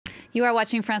You are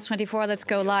watching France 24. Let's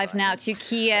go live now to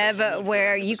Kiev,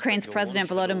 where Ukraine's President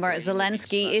Volodymyr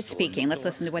Zelensky is speaking. Let's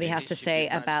listen to what he has to say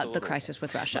about the crisis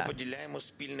with Russia.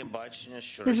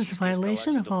 This is a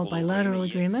violation of all bilateral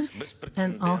agreements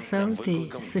and also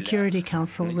the Security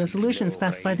Council resolutions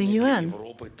passed by the UN.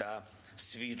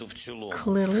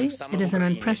 Clearly, it is an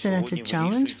unprecedented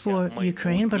challenge for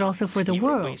Ukraine, but also for the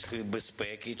world.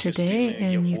 Today,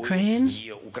 in Ukraine,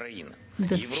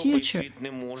 the future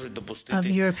of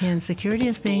European security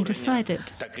is being decided.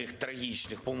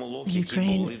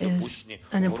 Ukraine is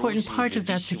an important part of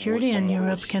that security, and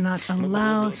Europe cannot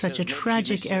allow such a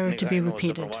tragic error to be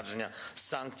repeated.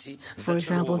 For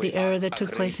example, the error that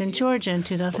took place in Georgia in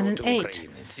 2008.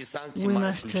 We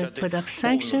must put up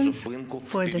sanctions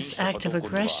for this act of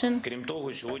aggression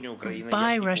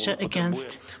by Russia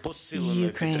against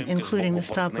Ukraine, including the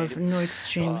stop of Nord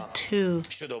Stream 2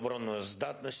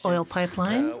 oil pipeline.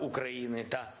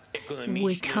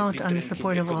 We count on the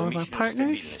support of all of our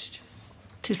partners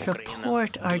to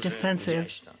support our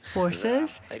defensive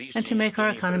forces and to make our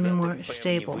economy more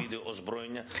stable.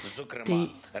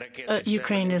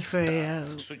 Ukraine is very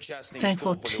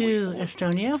thankful to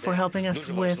Estonia for helping us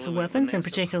with weapons, in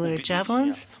particular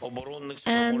javelins,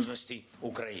 and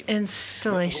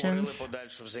installations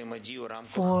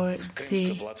for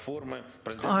the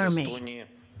army.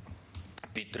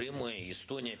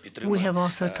 We have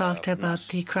also talked about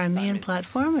the Crimean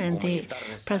platform, and the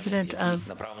President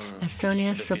of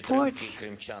Estonia supports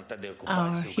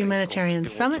our humanitarian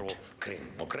summit,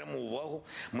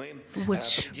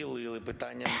 which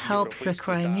helps the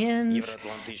Crimeans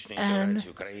and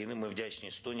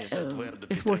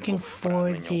is working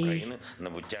for the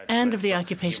end of the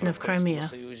occupation of Crimea.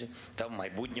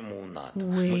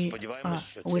 We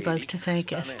would like to thank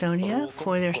Estonia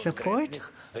for their support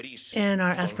in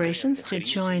our aspirations to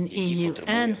join EU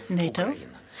and NATO.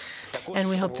 And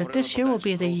we hope that this year will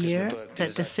be the year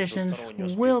that decisions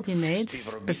will be made,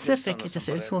 specific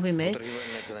decisions will be made,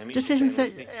 decisions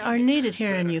that are needed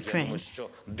here in Ukraine.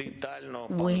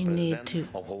 We need to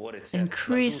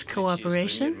increase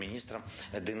cooperation.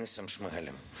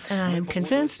 And I am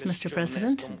convinced, Mr.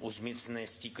 President,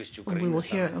 we will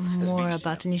hear more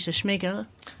about Denisha Shmyhal,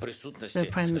 the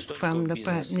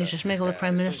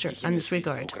Prime Minister, in this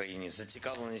regard.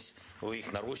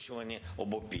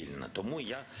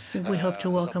 We hope to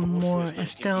welcome more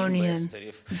Estonian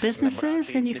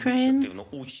businesses in Ukraine.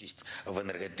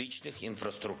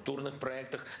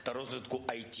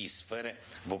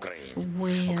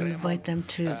 We invite them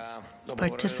to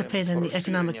participate in the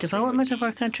economic development of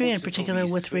our country, in particular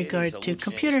with regard to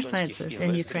computer sciences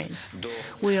in Ukraine.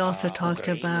 We also talked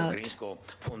about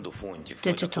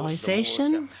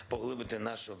digitalization,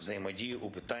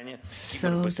 so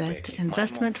that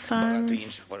investment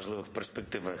funds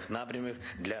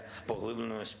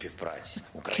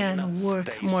can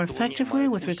work more effectively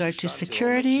with regard to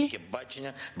security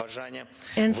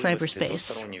in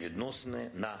cyberspace.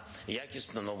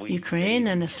 Ukraine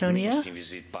and Estonia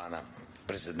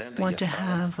want to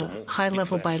have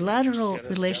high-level bilateral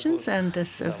relations, and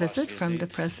this visit from the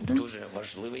President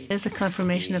is a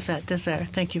confirmation of that desire.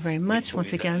 Thank you very much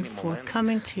once again for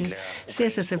coming to see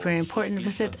us. It's a very important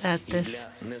visit at this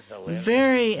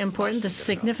very important, this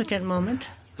significant moment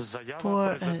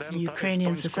for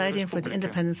Ukrainian society and for the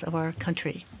independence of our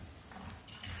country.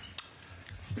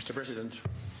 Mr. President,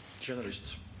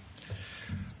 journalists,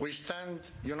 we stand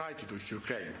united with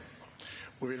Ukraine.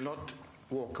 We will not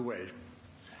walk away.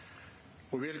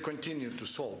 We will continue to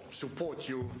support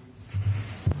you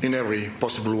in every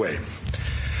possible way.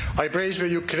 I praise the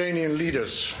Ukrainian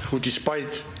leaders who,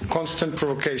 despite constant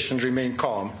provocation, remain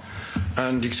calm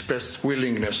and express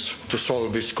willingness to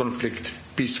solve this conflict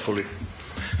peacefully.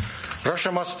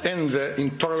 Russia must end the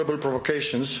intolerable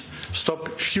provocations, stop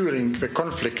fueling the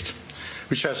conflict,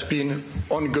 which has been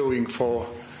ongoing for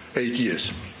 8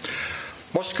 years.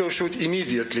 Moscow should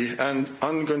immediately and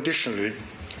unconditionally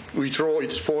withdraw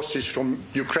its forces from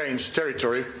Ukraine's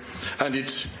territory and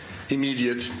its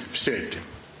immediate vicinity.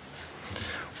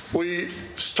 We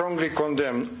strongly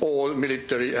condemn all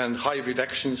military and hybrid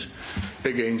actions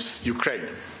against Ukraine.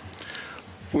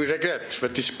 We regret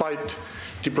that despite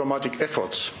diplomatic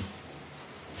efforts,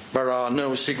 there are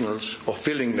no signals of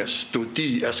willingness to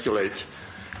de-escalate.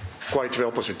 Quite the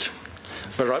opposite.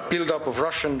 The build-up of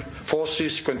Russian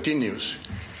forces continues,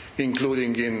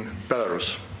 including in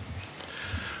Belarus.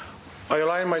 I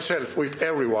align myself with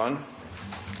everyone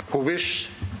who wish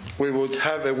we would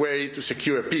have a way to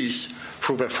secure peace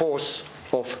through the force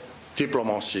of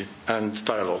diplomacy and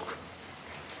dialogue.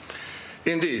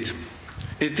 Indeed,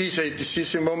 it is a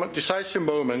decisive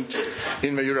moment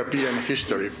in the European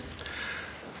history.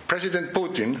 President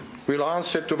Putin will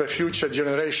answer to the future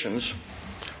generations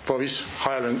for his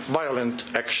violent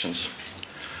actions.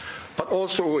 But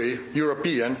also we,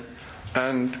 European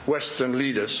and Western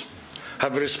leaders,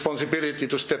 have a responsibility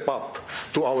to step up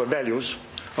to our values,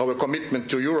 our commitment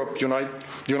to Europe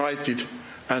united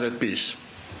and at peace.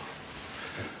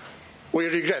 We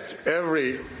regret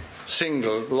every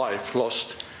single life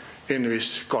lost in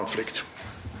this conflict.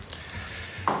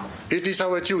 It is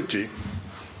our duty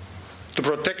to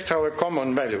protect our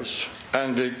common values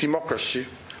and the democracy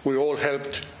we all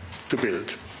helped to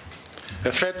build.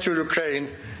 A threat to Ukraine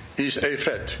is a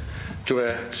threat to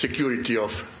the security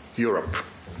of Europe.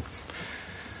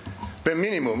 The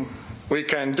minimum we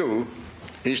can do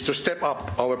is to step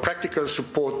up our practical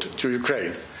support to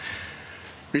Ukraine,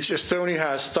 which Estonia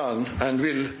has done and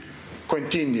will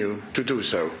continue to do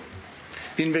so.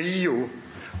 In the EU,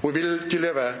 we will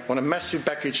deliver on a massive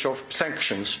package of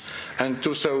sanctions and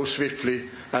do so swiftly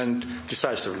and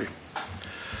decisively.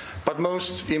 But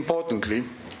most importantly,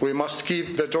 we must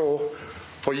keep the door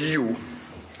for EU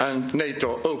and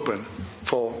NATO open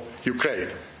for Ukraine.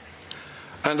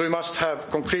 And we must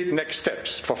have concrete next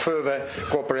steps for further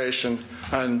cooperation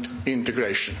and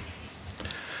integration.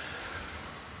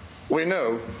 We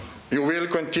know you will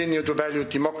continue to value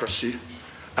democracy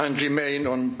and remain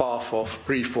on path of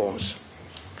reforms.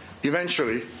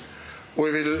 Eventually,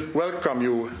 we will welcome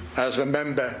you as a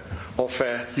member of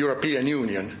the European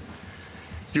Union.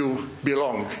 You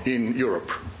belong in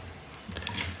Europe.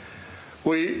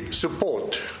 We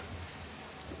support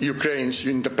Ukraine's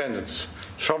independence,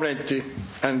 sovereignty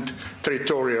and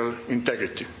territorial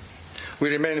integrity. We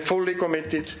remain fully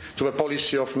committed to a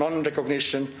policy of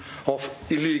non-recognition of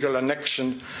illegal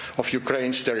annexion of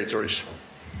Ukraine's territories.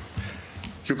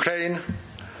 Ukraine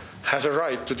has a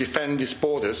right to defend its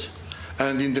borders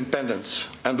and independence,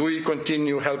 and we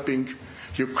continue helping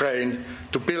Ukraine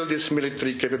to build its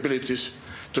military capabilities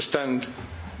to stand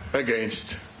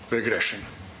against the aggression.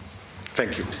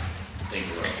 Thank you. Thank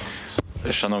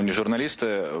you. Шановні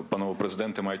журналісти, панове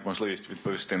президенти мають можливість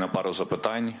відповісти на пару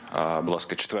запитань. Будь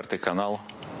ласка, 4-й канал.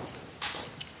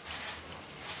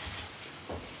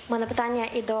 У мене питання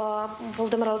і до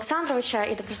Володимира Олександровича,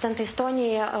 і до президента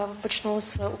Естонії. Почну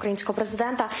з українського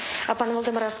президента. Пане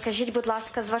Володимире, скажіть, будь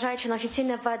ласка, зважаючи на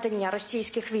офіційне введення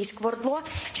російських військ в ОРДЛО,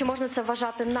 чи можна це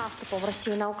вважати наступом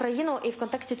Росії на Україну? І в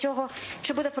контексті цього,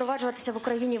 чи буде впроваджуватися в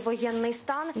Україні воєнний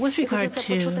стан? With regard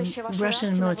to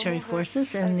Russian military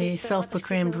forces in the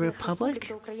self-proclaimed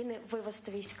republic,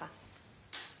 вивести війська?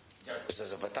 Дякую за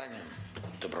запитання.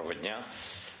 Доброго дня.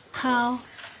 how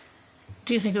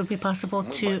do you think it would be possible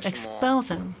to expel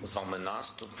them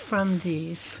from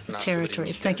these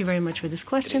territories? Thank you very much for this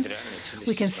question.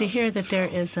 We can see here that there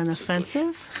is an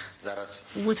offensive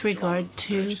with regard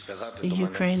to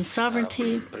Ukraine's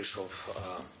sovereignty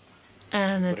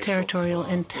and territorial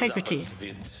integrity.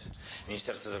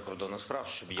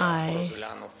 I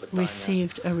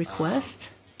received a request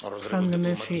from the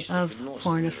Ministry of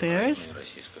Foreign Affairs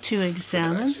to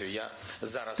examine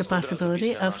the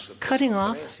possibility of cutting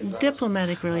off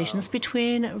diplomatic relations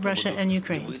between Russia and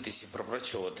Ukraine.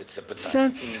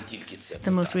 Since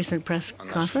the most recent press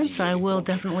conference, I will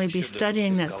definitely be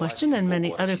studying that question and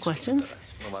many other questions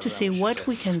to see what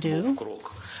we can do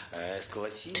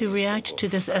to react to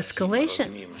this escalation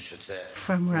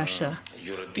from Russia.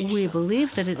 We believe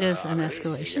that it is an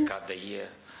escalation,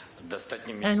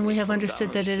 and we have understood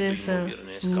that it is a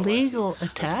legal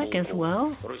attack as well,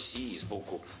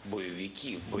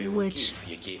 which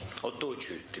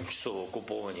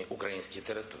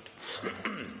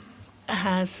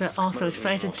has also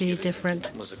excited the different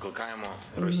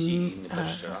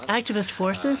activist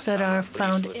forces that are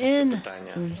found in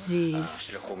these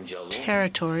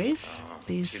territories,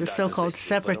 these so-called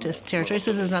separatist territories.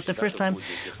 This is not the first time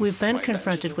we've been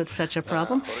confronted with such a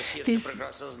problem. These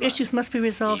issues must be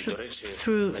resolved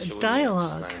through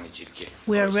dialogue.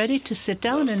 We are ready to sit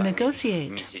down and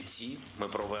negotiate.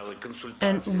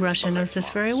 And Russia knows this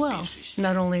very well.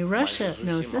 Not only Russia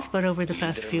knows this, but over the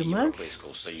past few months,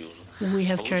 we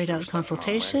have carried out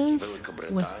consultations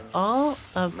with all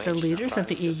of the leaders of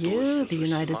the EU, the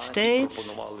United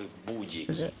States,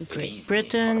 Great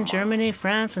Britain, Germany,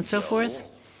 France, and so forth.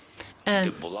 And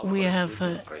we have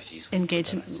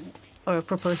engaged or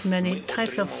proposed many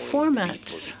types of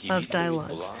formats of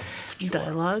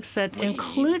dialogues that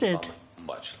included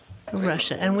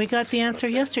Russia. And we got the answer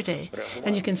yesterday.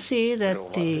 And you can see that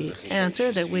the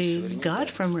answer that we got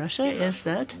from Russia is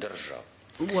that,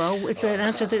 well, it's an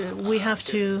answer that we have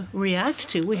to react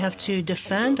to. We have to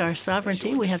defend our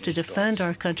sovereignty. We have to defend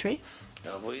our country.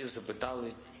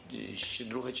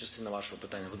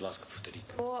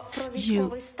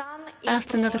 You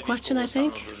asked another question, I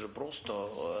think,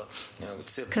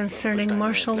 concerning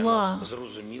martial law.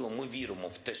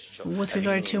 With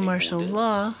regard to martial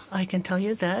law, I can tell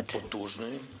you that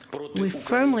we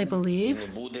firmly believe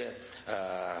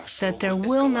that there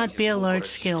will not be a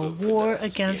large-scale war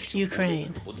against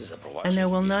Ukraine, and there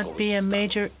will not be a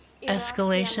major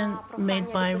escalation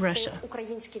made by Russia.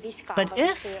 But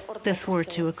if this were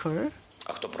to occur,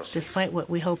 despite what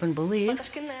we hope and believe,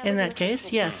 in that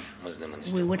case, yes,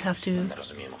 we would have to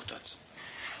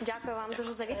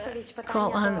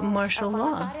call on martial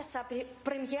law.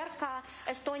 Прем'єрка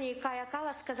Естонії Кая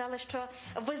Каллас сказала, що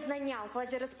визнання у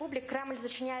квазіреспублік Кремль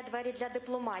зачиняє двері для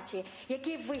дипломатії.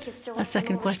 Який вихід з цього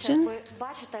становища ви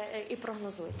бачите і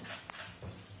прогнозуєте?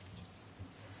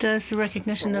 Does the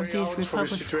recognition of these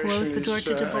republics close the door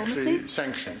to diplomacy?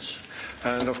 Sanctions.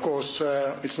 And of course,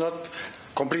 it's not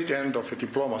complete end of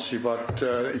diplomacy, but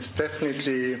it's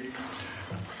definitely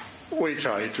we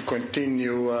try to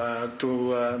continue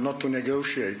not to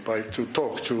negotiate, but to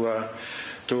talk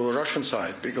to Russian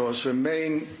side, because the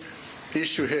main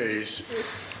issue here is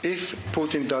if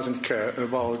Putin doesn't care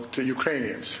about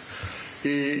Ukrainians,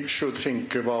 he should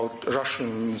think about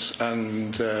Russians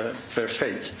and their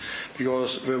fate,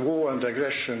 because the war and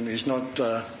aggression is not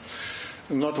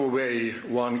the way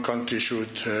one country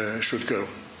should go.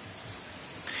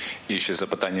 І ще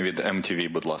запитання від MTV,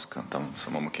 будь ласка, там в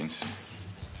самому кінці.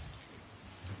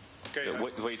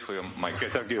 Wait for your mic. Okay,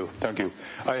 thank you.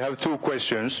 I have two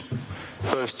questions.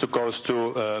 First goes to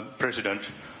President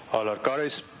Alar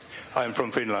Karis. I'm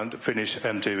from Finland, Finnish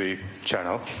MTV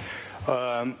channel.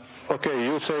 Okay,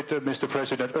 you said, Mr.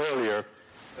 President, earlier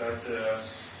that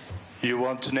you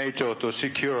want NATO to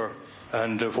secure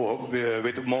and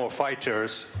with more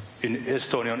fighters in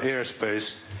Estonian airspace.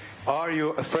 Are you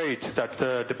afraid that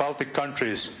the Baltic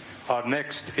countries are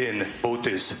next in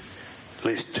Putin's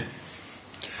list?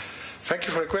 Thank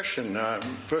you for the question.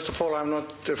 First of all, I'm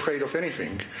not afraid of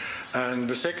anything. And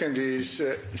the second is,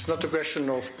 it's not a question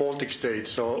of Baltic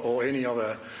states or any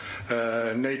other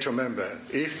NATO member.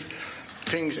 If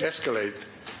things escalate,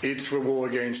 it's a war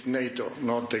against NATO,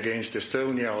 not against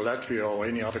Estonia or Latvia or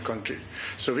any other country.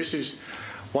 So this is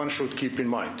one should keep in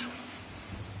mind.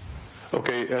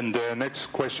 Okay, and the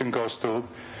next question goes to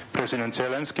President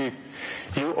Zelensky.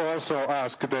 You also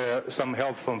asked some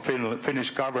help from Finnish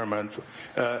government.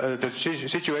 The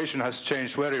situation has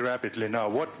changed very rapidly now.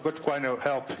 What kind of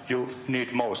help you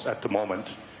need most at the moment?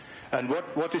 And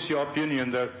what is your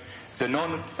opinion that the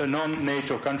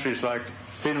non-NATO countries like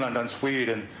Finland and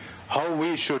Sweden, how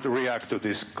we should react to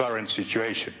this current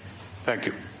situation? Thank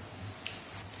you.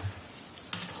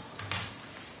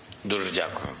 Дуже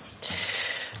дякую.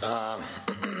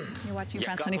 You're watching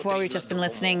France 24. We've just been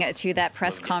listening to that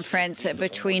press conference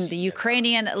between the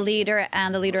Ukrainian leader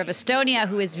and the leader of Estonia,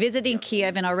 who is visiting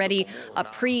Kiev in already a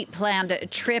pre-planned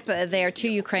trip there to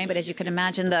Ukraine. But as you can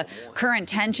imagine, the current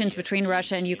tensions between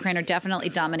Russia and Ukraine are definitely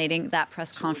dominating that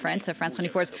press conference. So France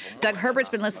 24's Doug Herbert's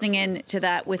been listening in to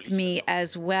that with me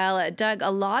as well. Doug, a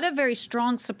lot of very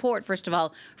strong support, first of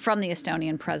all, from the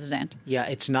Estonian president. Yeah,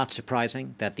 it's not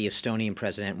surprising that the Estonian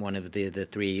president, one of the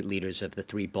three leaders of the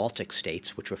three Baltic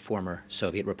states, which were former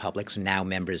Soviet republics, now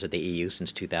members of the EU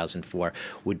since 2004,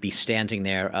 would be standing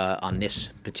there on this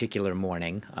particular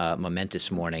morning,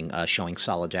 momentous morning, showing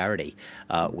solidarity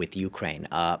with Ukraine.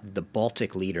 The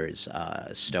Baltic leaders,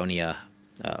 Estonia,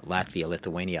 Latvia,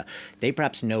 Lithuania, they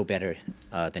perhaps know better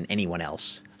than anyone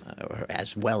else, or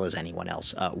as well as anyone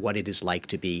else, what it is like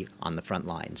to be on the front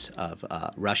lines of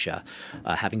Russia,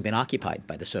 having been occupied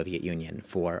by the Soviet Union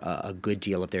for a good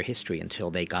deal of their history until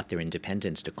they got their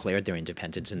independence, declared their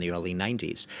independence in the early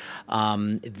 90s.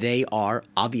 They are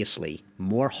obviously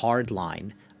more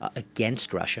hardline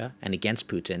against Russia and against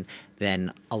Putin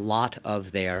than a lot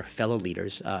of their fellow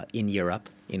leaders in Europe,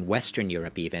 in Western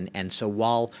Europe even. And so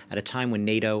while at a time when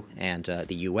NATO and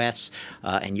the US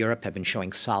and Europe have been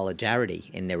showing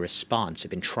solidarity in their response, have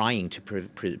been trying to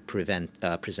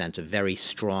present a very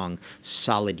strong,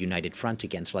 solid, united front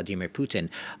against Vladimir Putin,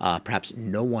 perhaps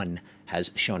no one has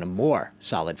shown a more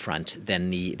solid front than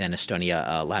Estonia,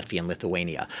 Latvia, and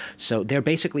Lithuania. So they're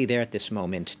basically there at this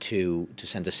moment to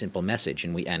send a simple message,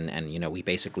 and we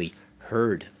basically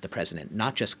heard the president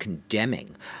not just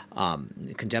condemning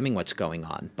what's going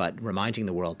on, but reminding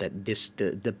the world that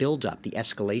the buildup, the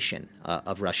escalation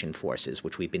of Russian forces,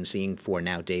 which we've been seeing for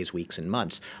now days, weeks, and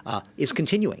months, is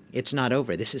continuing. It's not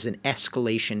over. This is an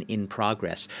escalation in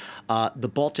progress. The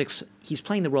Baltics he's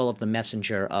playing the role of the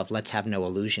messenger of let's have no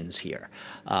illusions here.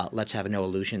 Let's have no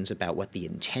illusions about what the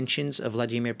intentions of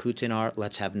Vladimir Putin are.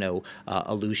 Let's have no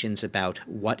illusions about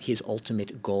what his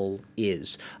ultimate goal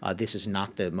is. This is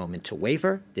not the moment to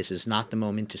waver. This is not the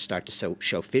moment to start to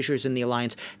show fissures in the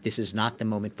alliance. This is not the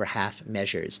moment for half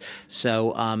measures.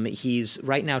 So he's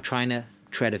right now trying to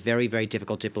tread a very, very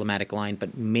difficult diplomatic line,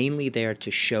 but mainly there to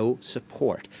show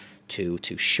support, to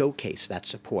showcase that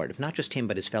support of not just him,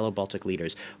 but his fellow Baltic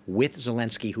leaders with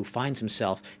Zelensky, who finds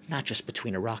himself not just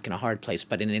between a rock and a hard place,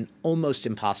 but in an almost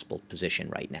impossible position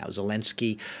right now.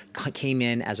 Zelensky came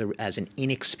in as an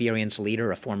inexperienced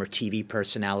leader, a former TV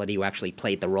personality who actually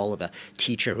played the role of a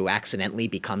teacher who accidentally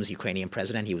becomes Ukrainian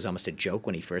president. He was almost a joke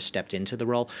when he first stepped into the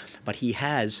role. But he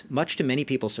has, much to many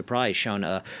people's surprise, shown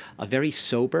a very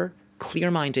sober,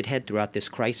 clear-minded head throughout this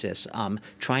crisis,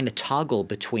 trying to toggle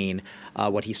between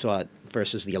what he saw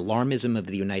versus the alarmism of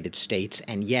the United States,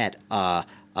 and yet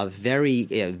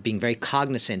being very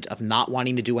cognizant of not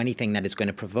wanting to do anything that is going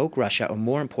to provoke Russia, or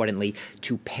more importantly,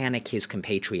 to panic his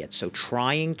compatriots. So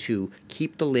trying to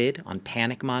keep the lid on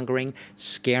panic-mongering,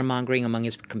 scaremongering among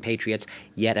his compatriots,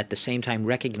 yet at the same time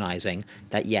recognizing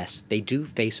that, yes, they do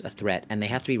face a threat and they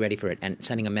have to be ready for it, and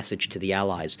sending a message to the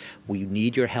allies. We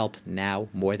need your help now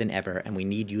more than ever, and we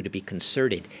need you to be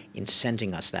concerted in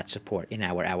sending us that support in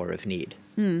our hour of need.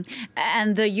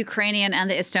 And the Ukrainian and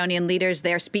the Estonian leaders,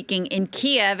 they're speaking in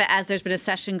Kiev as there's been a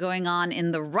session going on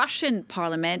in the Russian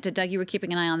parliament. Doug, you were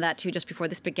keeping an eye on that too just before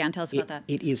this began. Tell us about that.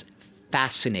 It is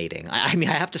fascinating. I mean,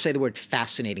 I have to say the word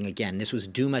fascinating again. This was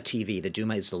Duma TV. The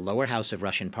Duma is the lower house of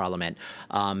Russian parliament,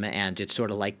 and it's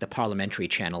sort of like the parliamentary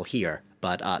channel here.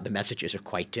 But the messages are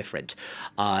quite different.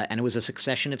 And it was a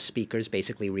succession of speakers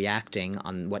basically reacting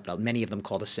on what many of them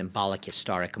call the symbolic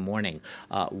historic morning.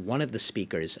 One of the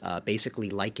speakers basically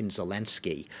likened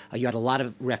Zelensky. You had a lot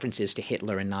of references to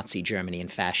Hitler and Nazi Germany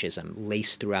and fascism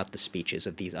laced throughout the speeches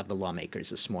of the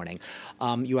lawmakers this morning.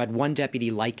 You had one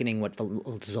deputy likening what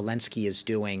Zelensky is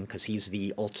doing, because he's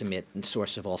the ultimate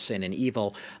source of all sin and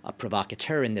evil, a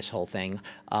provocateur in this whole thing,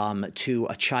 to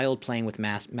a child playing with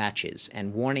matches,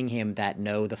 and warning him that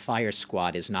no, the fire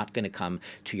squad is not going to come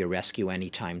to your rescue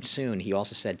anytime soon. He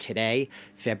also said today,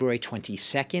 February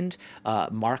 22nd,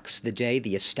 marks the day,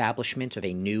 the establishment of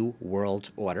a new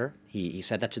world order. He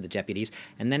said that to the deputies.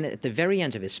 And then at the very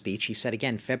end of his speech, he said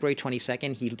again, February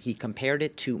 22nd, he compared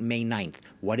it to May 9th.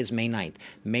 What is May 9th?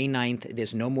 May 9th,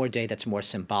 there's no more day that's more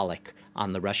symbolic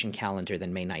on the Russian calendar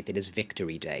than May 9th. It is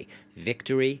Victory Day.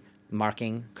 Victory,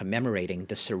 commemorating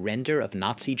the surrender of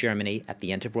Nazi Germany at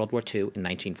the end of World War II in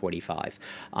 1945.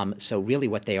 So really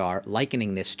what they are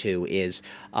likening this to is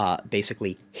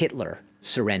basically Hitler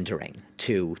surrendering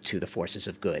to the forces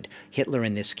of good. Hitler,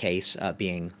 in this case,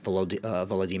 being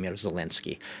Volodymyr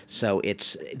Zelensky. So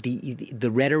it's the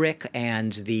rhetoric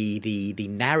and the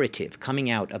narrative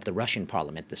coming out of the Russian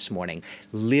parliament this morning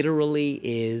literally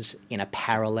is in a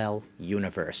parallel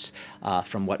universe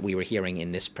from what we were hearing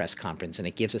in this press conference, and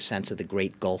it gives a sense of the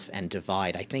great gulf and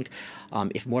divide. I think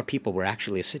if more people were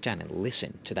actually to sit down and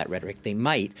listen to that rhetoric, they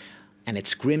might, and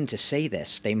it's grim to say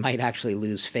this, they might actually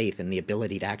lose faith in the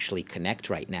ability to actually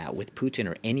connect right now with Putin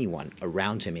or anyone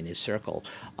around him in his circle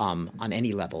on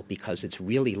any level, because it's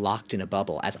really locked in a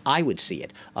bubble, as I would see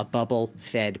it, a bubble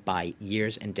fed by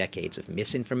years and decades of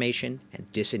misinformation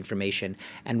and disinformation,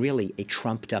 and really a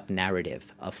trumped-up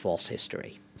narrative of false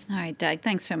history. All right, Doug,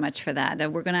 thanks so much for that.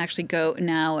 We're going to actually go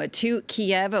now to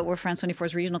Kiev, where France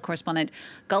 24's regional correspondent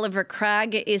Gulliver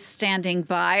Cragg is standing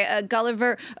by.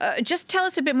 Gulliver, just tell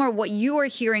us a bit more what you are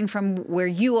hearing from where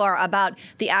you are about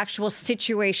the actual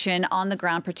situation on the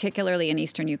ground, particularly in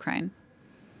eastern Ukraine.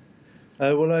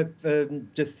 Well,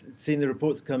 I've just seen the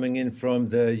reports coming in from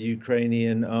the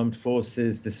Ukrainian armed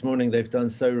forces this morning. They've done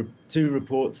 2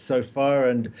 reports so far,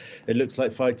 and it looks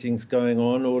like fighting's going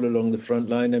on all along the front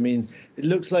line. I mean, it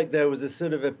looks like there was a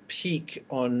sort of a peak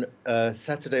on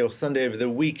Saturday or Sunday over the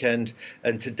weekend,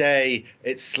 and today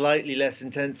it's slightly less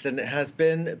intense than it has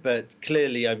been. But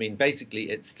clearly, I mean, basically,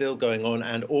 it's still going on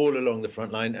and all along the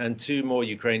front line, and 2 more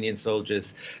Ukrainian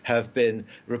soldiers have been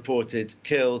reported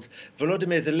killed.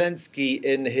 Volodymyr Zelensky,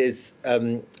 in his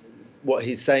what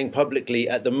he's saying publicly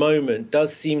at the moment,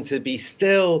 does seem to be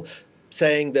still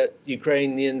saying that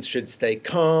Ukrainians should stay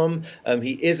calm.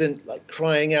 He isn't like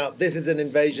crying out, this is an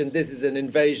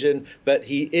invasion, but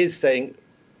he is saying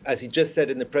as he just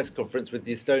said in the press conference with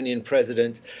the Estonian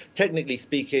president, technically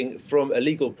speaking, from a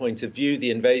legal point of view,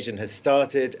 the invasion has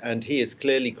started, and he is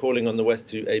clearly calling on the West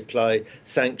to apply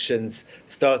sanctions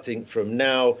starting from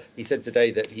now. He said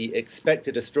today that he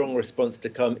expected a strong response to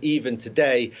come even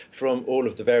today from all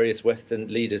of the various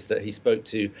Western leaders that he spoke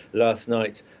to last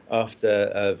night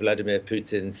after Vladimir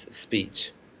Putin's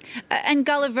speech. And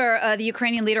Gulliver, the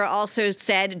Ukrainian leader, also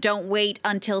said, don't wait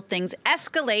until things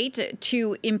escalate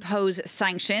to impose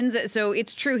sanctions. So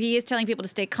it's true, he is telling people to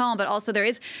stay calm, but also there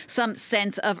is some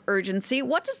sense of urgency.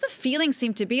 What does the feeling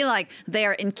seem to be like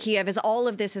there in Kiev as all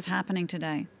of this is happening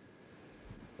today?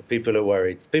 People are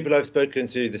worried. People I've spoken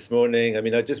to this morning, I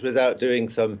mean, I just was out doing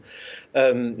some,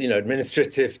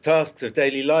 administrative tasks of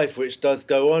daily life, which does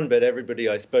go on, but everybody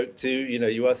I spoke to,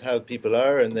 you ask how people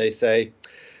are and they say,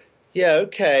 yeah,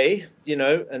 okay,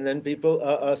 and then people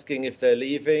are asking if they're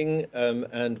leaving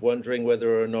and wondering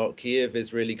whether or not Kiev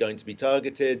is really going to be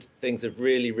targeted. Things have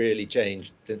really, really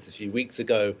changed since a few weeks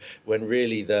ago, when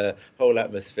really the whole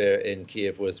atmosphere in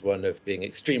Kiev was one of being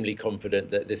extremely confident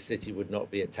that this city would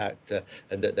not be attacked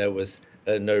and that there was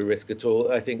no risk at all.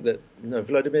 I think that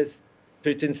Vladimir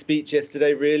Putin's speech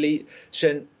yesterday really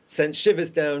sent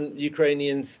shivers down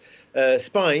Ukrainians'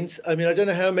 spines. I mean, I don't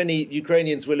know how many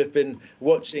Ukrainians will have been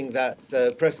watching that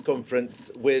press conference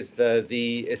with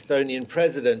the Estonian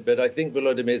president, but I think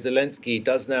Volodymyr Zelensky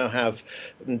does now have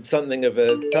something of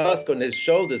a task on his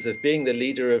shoulders of being the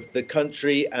leader of the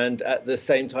country and at the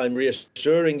same time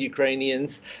reassuring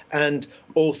Ukrainians and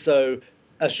also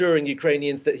assuring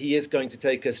Ukrainians that he is going to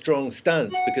take a strong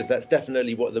stance, because that's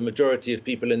definitely what the majority of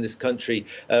people in this country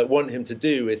want him to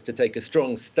do, is to take a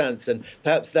strong stance. And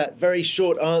perhaps that very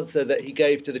short answer that he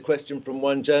gave to the question from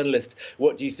one journalist,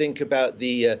 what do you think about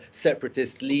the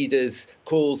separatist leaders'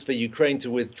 calls for Ukraine to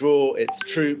withdraw its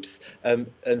troops? And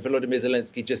Volodymyr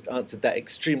Zelensky just answered that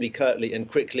extremely curtly and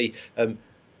quickly.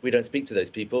 We don't speak to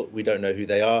those people. We don't know who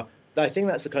they are. I think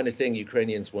that's the kind of thing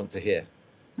Ukrainians want to hear.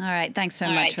 All right. Thanks so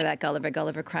much for that, Gulliver.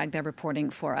 Gulliver Cragg there reporting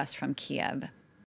for us from Kiev.